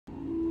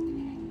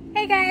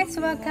Hey guys!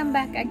 Welcome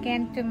back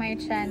again to my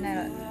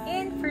channel.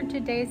 And for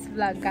today's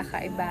vlog,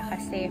 kakaiba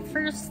kasi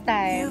first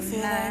time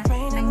na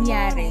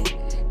nangyari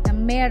na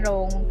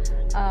merong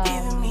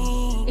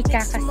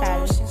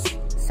ikakasal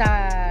sa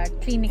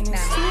clinic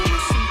namin.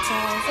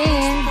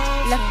 And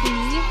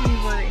luckily, we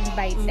were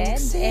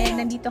invited.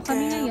 And nandito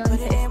kami ngayon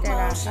sa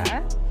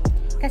Esteraca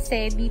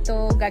kasi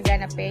dito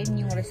gaganapin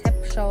yung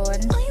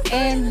reception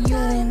and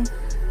yung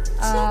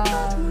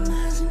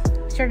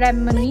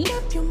ceremony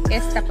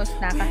is tapos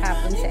na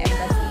kahapon sa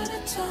embassy.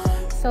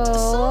 So,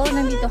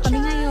 nandito kami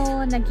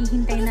ngayon.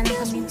 Naghihintay na lang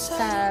kami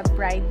sa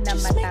bride na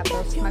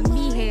matapos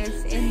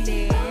magbihis. And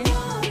then,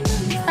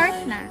 start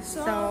na.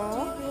 So,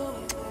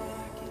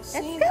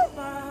 let's go!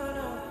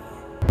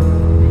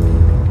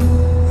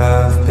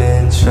 I've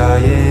been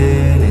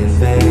trying in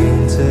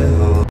vain to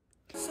hold.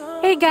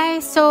 Hey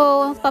guys!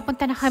 So,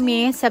 papunta na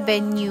kami sa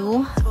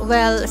venue.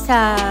 Well,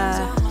 sa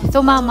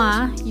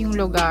Tumama, yung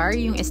lugar,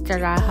 yung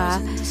Esteraca.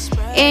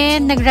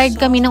 And nag-ride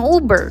kami ng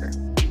Uber.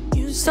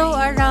 So,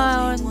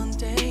 around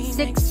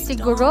 6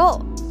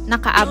 siguro,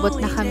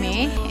 nakaabot na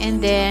kami. And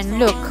then,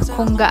 look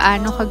kung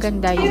gaano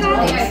kaganda yung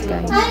place,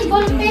 guys. As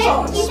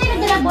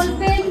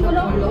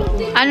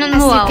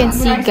you can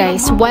see,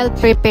 guys, while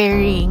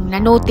preparing,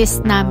 na-notice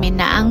namin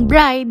na ang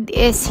bride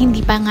is hindi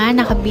pa nga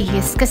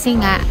nakabihis kasi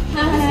nga,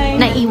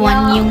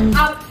 naiwan yung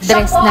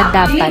dress na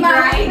dapat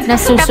na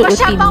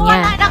susuotin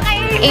niya.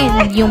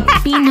 And yung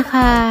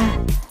pinaka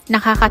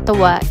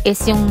nakakatawa is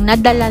yung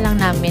nadala lang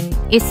namin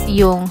is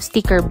yung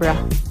sticker bra.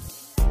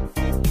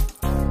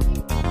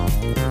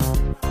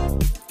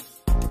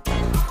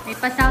 May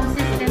pa sound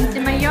system si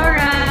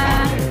Mayora.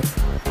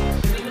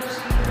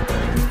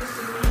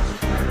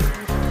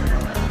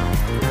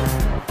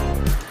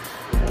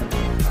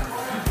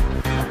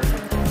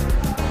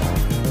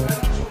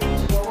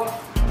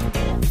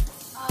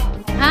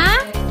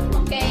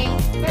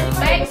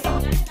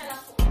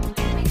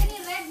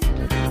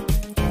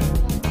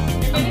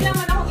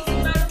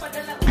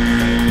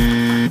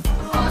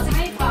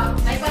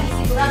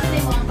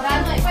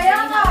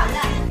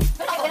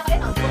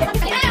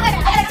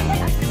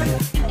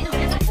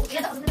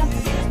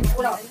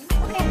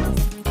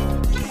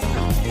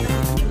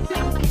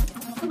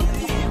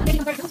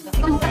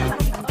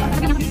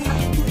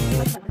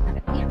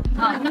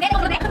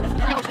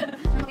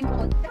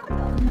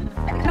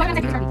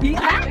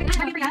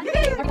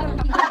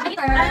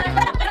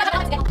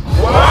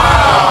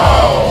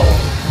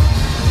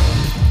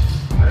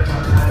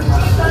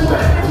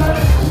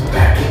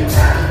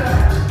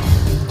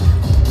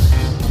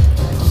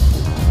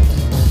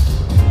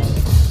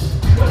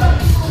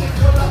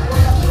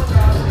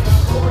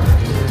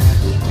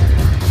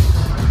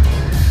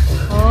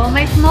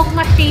 May smoke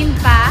machine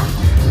pa.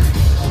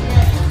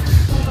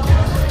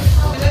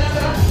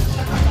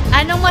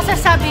 Anong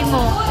masasabi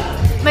mo?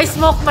 May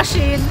smoke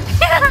machine.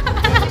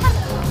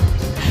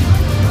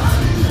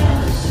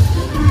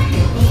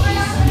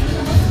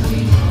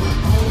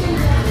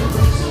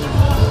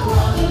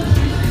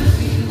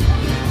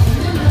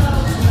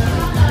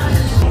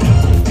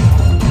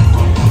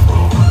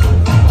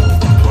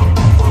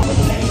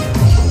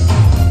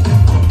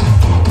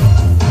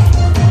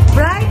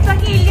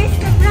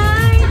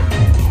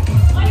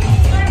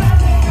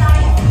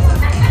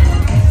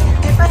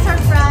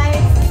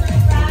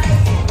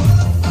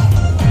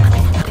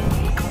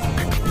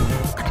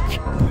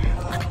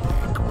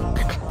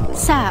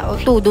 Sa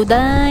todo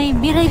day,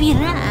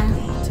 bira-bira.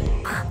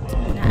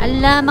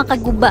 Ala,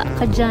 makaguba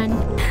ka dyan.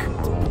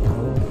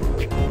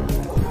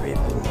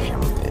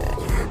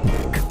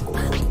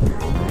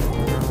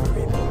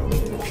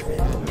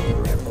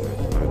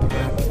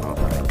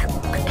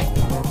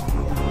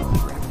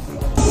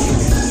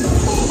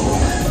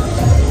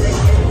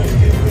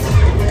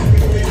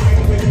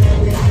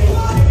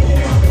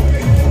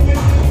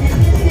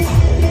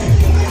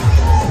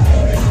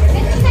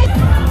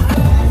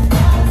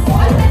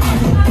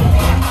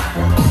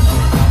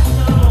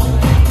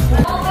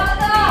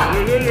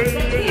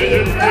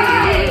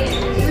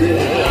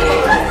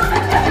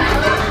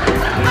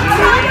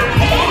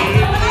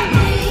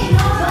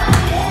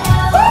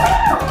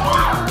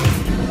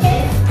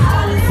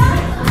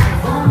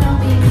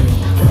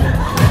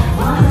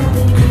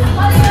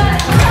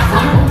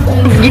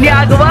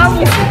 Ginagawa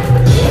mo!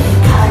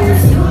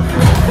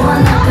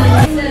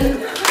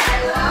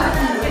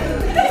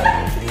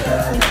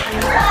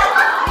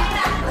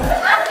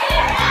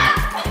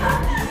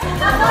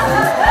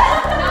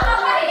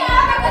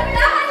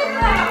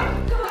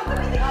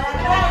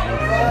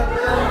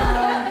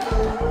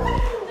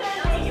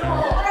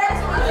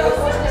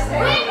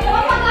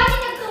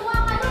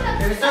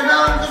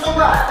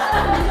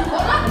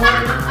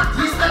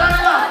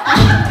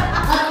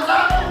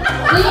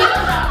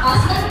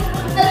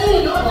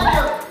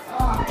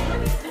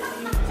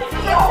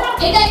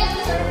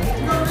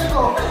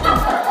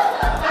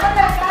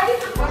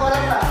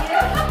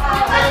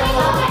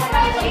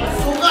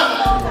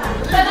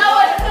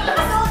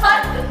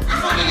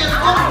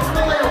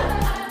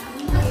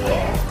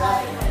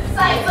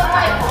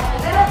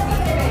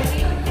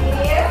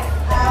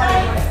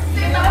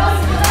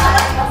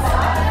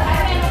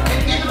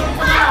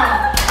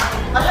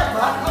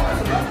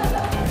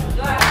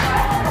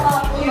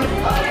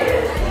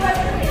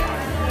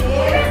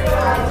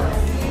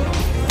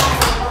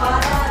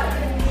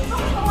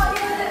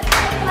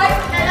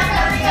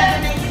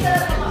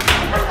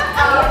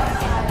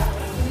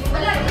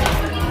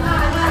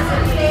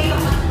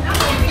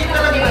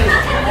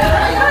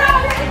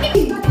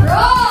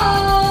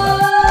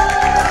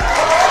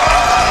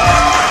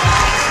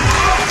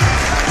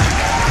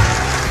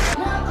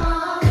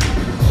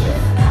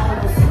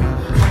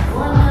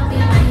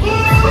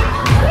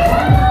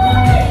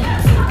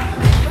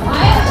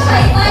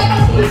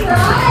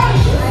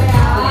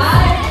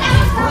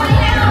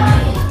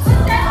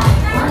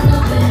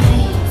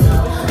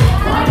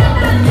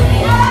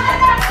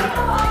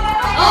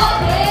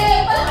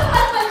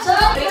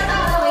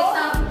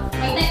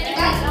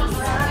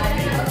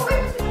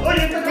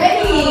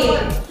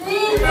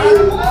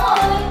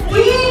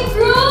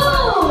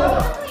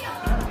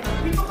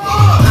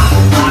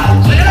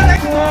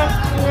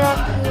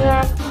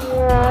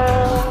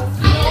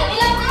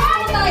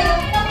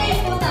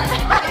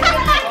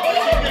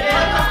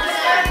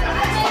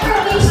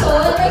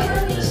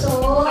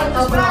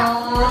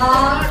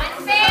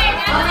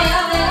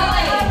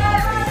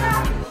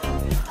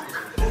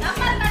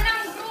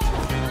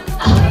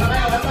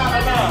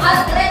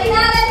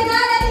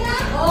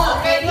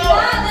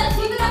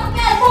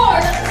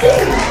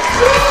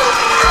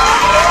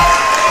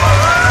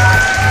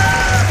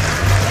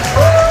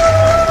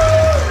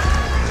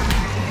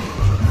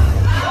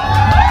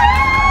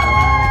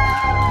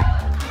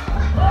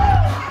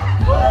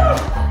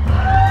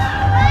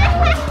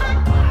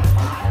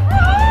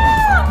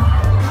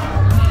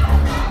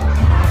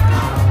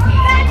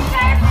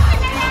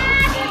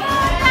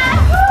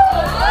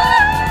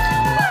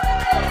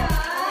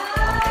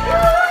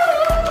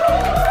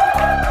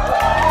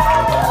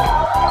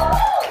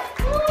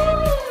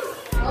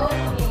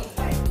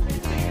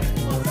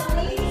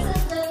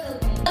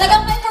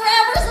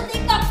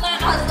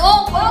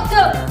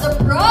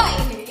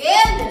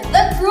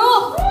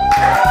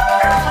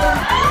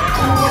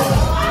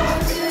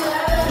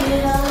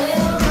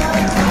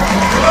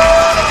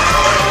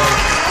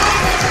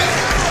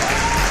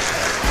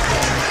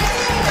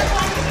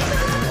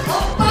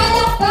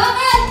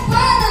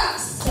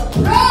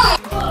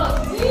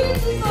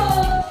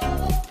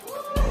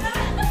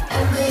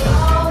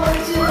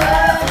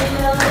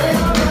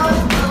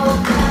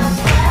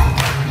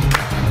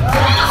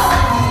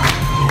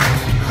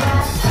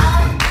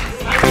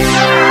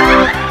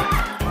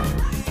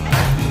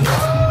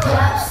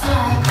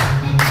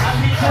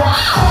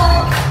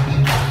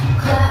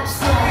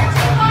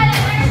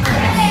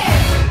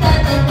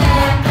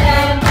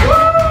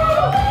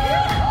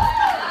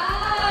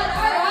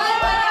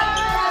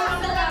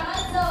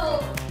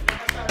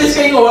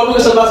 Please kayo, huwag mo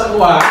sa basa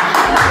ko ha.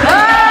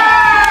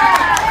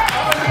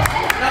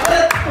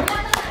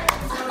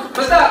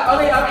 Basta,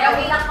 okay lang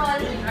ko.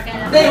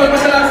 Hindi,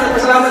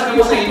 magpasalamat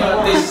kayo sa inyo at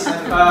least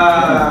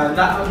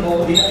na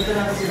mo,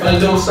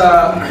 although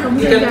sa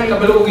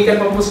kabalong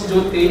weekend pa po sa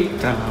duty.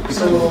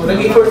 So,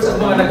 nag-effort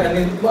sa mga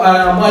nag-ano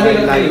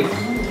lang.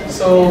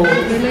 So,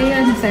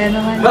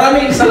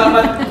 maraming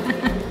salamat.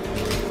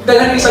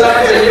 Daghang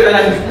salamat sa inyo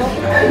tanan.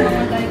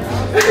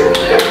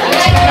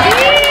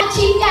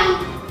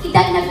 Chika,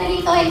 edad na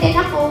ganito, and then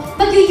ako,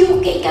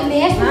 mag-UK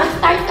kami,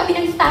 start kami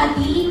ng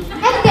study.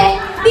 And then,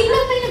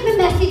 biglang may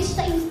nagme-message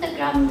sa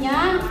Instagram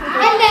niya.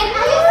 And then,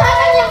 ayaw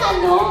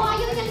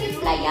niyang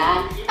replyan.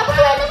 Tapos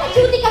wala na sa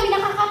duty kami,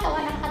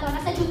 nakakatawa,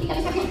 nasa duty kami.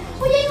 Sabi niya,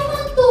 kuya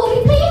naman to,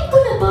 replyan ko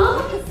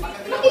naman.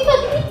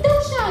 Makipag-read daw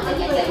siya,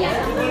 ganyan.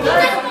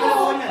 Tingnan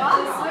mo.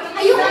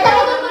 Ayaw na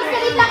talaga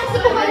magsalita kasi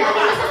kung ano ang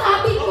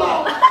nasasabi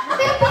ko.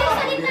 Pero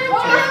pinasalita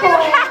niya ako.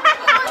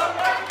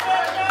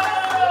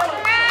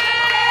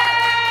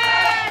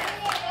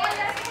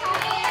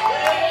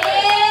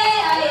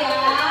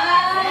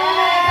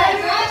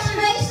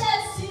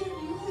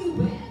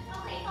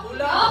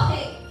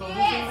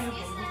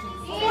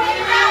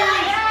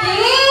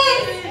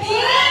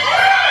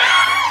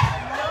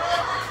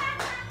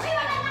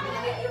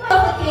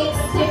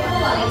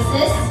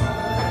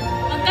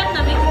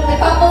 The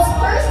couple's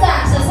first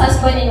acts as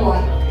husband and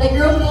wife. The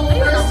groom will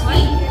first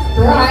meet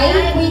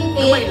bride with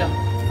cake,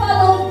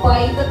 followed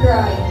by the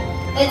bride.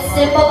 It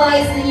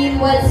symbolizes the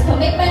newlyweds'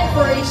 commitment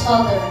for each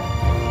other.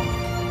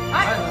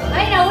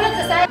 Ay, naulat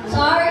sa sa'yo.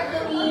 Char,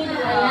 Lamine,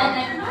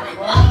 ayan.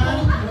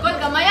 Good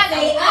kamayan.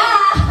 Say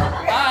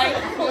Bye!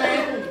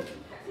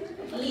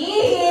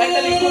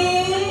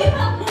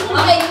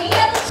 Okay,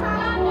 Mia.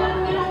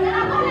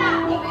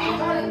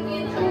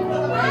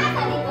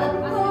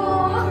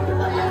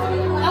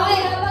 Okay,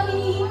 habang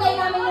hinihintay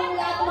namin yung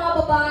lahat ng mga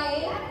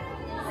babae.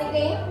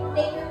 Sige,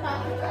 take your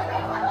time.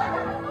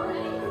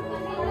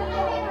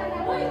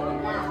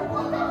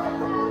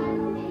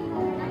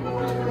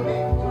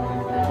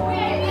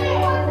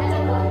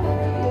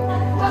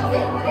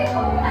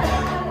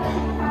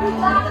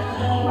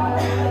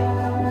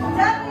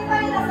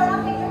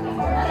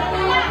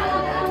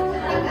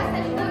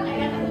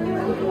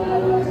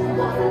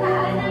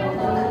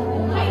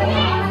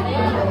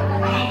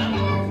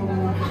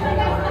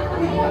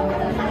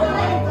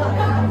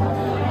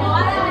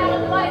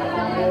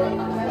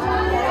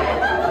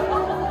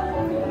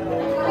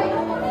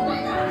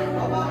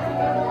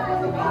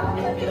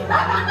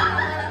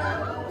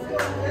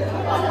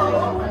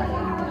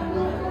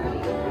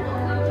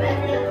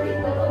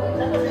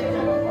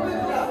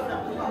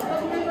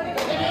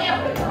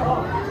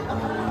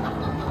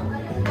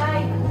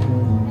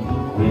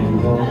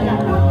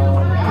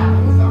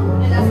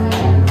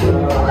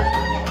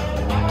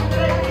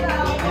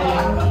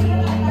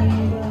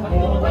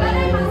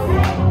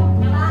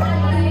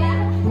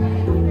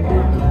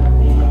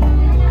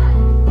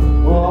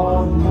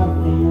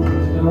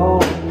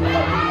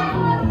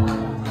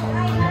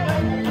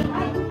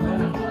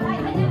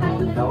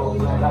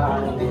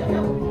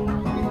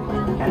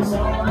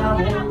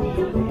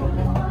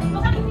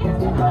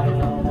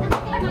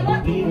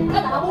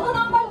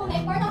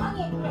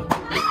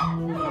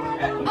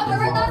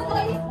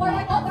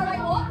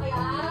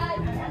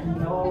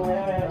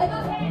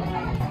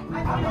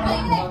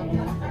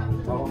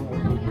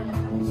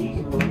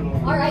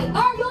 Alright,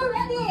 are you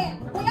ready?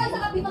 Kaya sa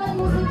kapitan ng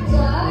musik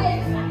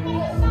dyan.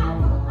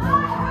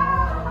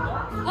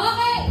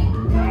 Okay!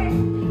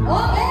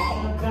 Okay!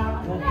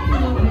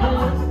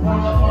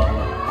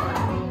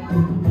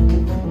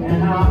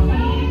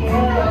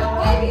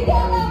 Ay,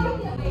 bigyan na!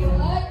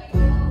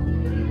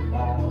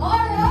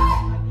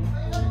 Alright!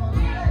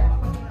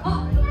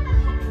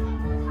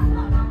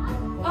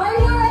 Are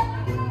you ready?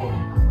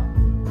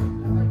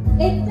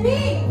 In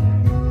 3,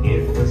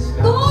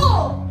 2, 1,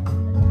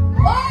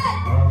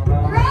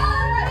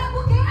 round na na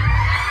bukit!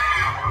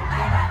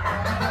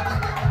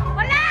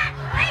 Wala!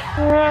 Ay!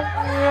 Wala!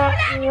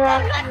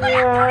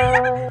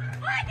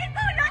 Ay,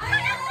 ditulot ko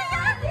lang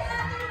sa'yo!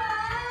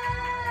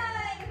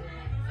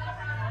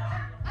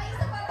 Ay,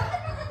 isa pa, bakit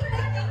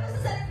nakatingin mo sa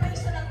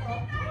celebration na to?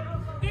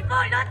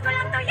 Ditulot ko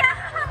lang to yan!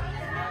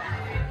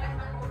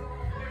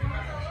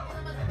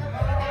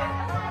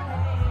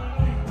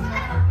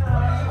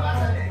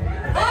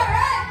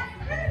 Alright!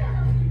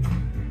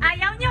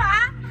 Ayaw nyo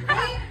ah!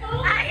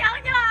 Ayaw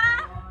nyo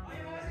ah!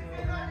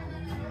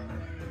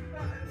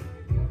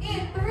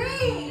 In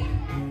 3,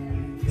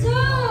 2,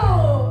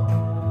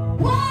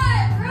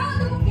 1,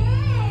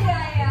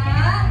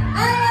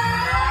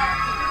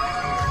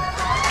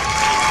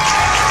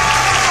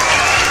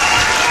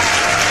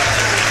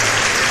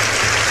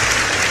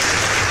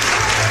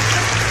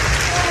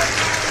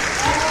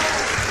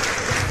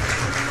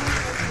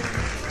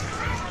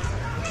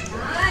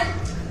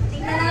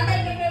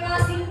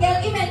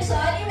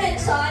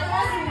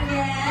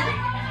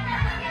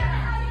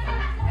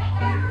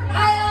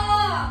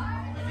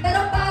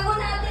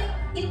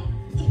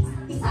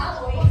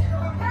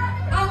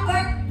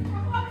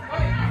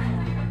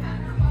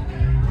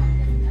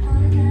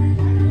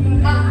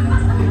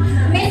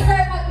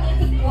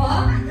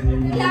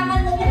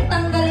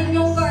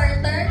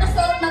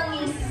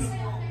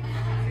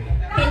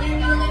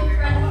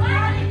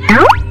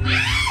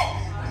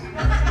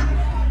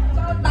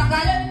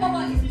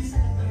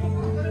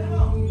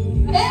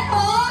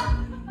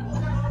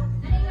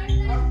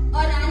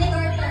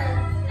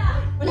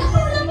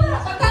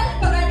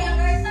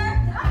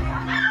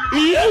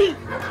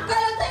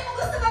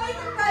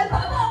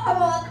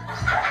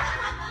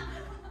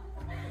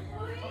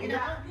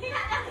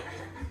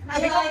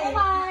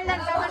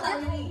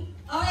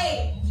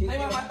 Okay. Ay,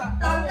 mamata.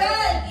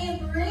 Tanggal in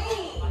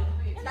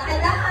 3.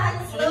 Dahan-dahan,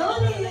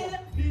 slowly.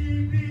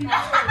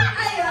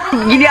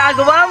 Ayun.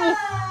 Ginagawa mo.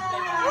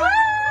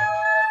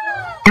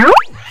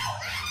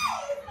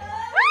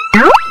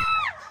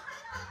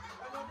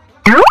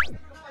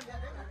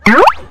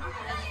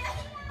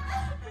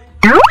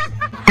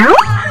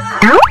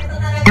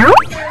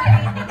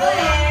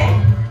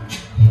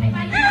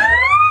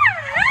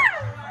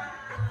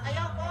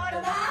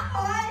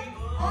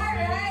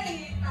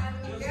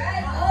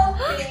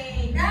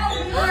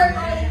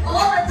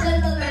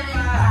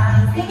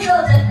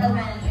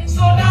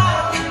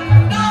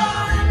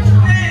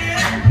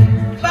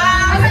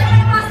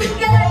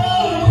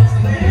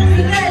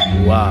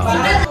 Wow.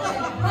 Wala.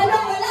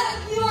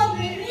 Yun.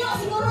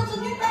 Siguro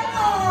sumitan.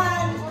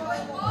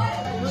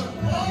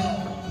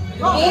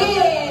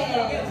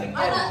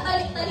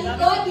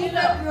 Talikod in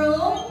the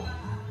room.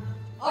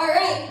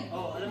 Alright.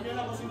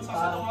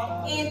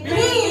 In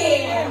 3.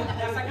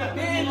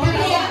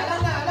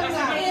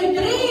 In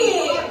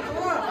 3.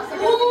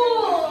 2.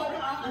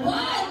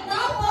 1.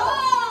 Tapo!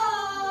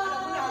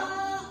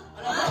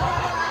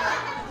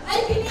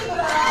 Ay, pinig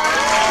ba?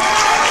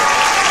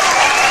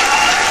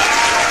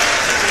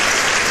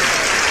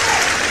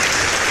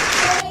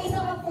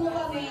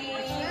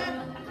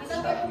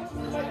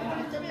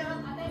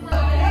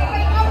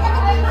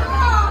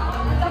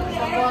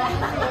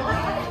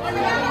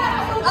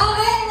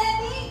 Okay,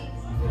 ready?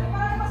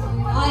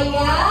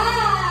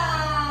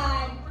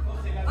 Ayan!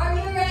 Are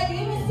you ready,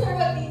 Mr.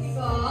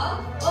 Rodrigo?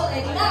 Oh,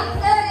 ready na.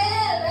 Sir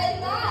El, ready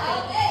na.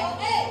 Okay.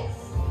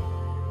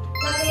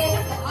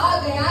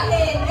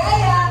 Gayahin.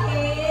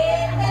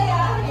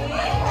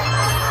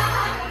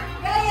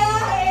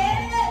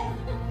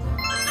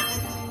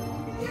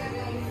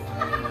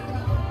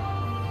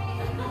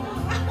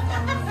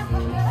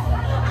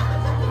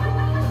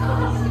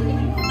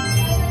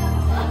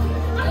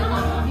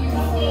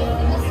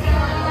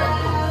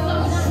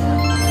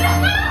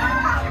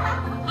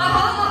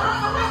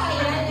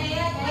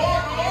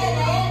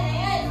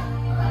 Ayan.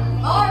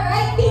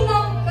 Alright,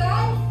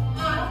 tinanggal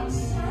ang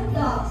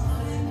sandals.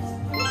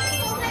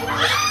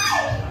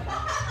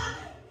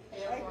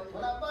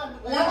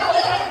 Wala pa.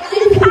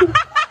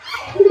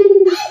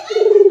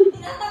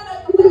 Tinatanggal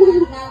ko pala.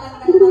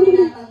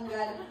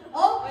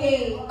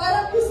 Okay,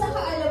 parang isa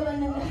kaalaman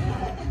na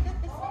lahat.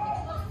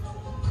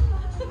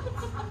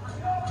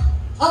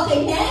 Okay,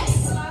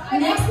 next,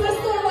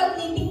 Mr.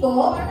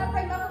 Magnitico.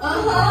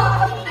 Aha.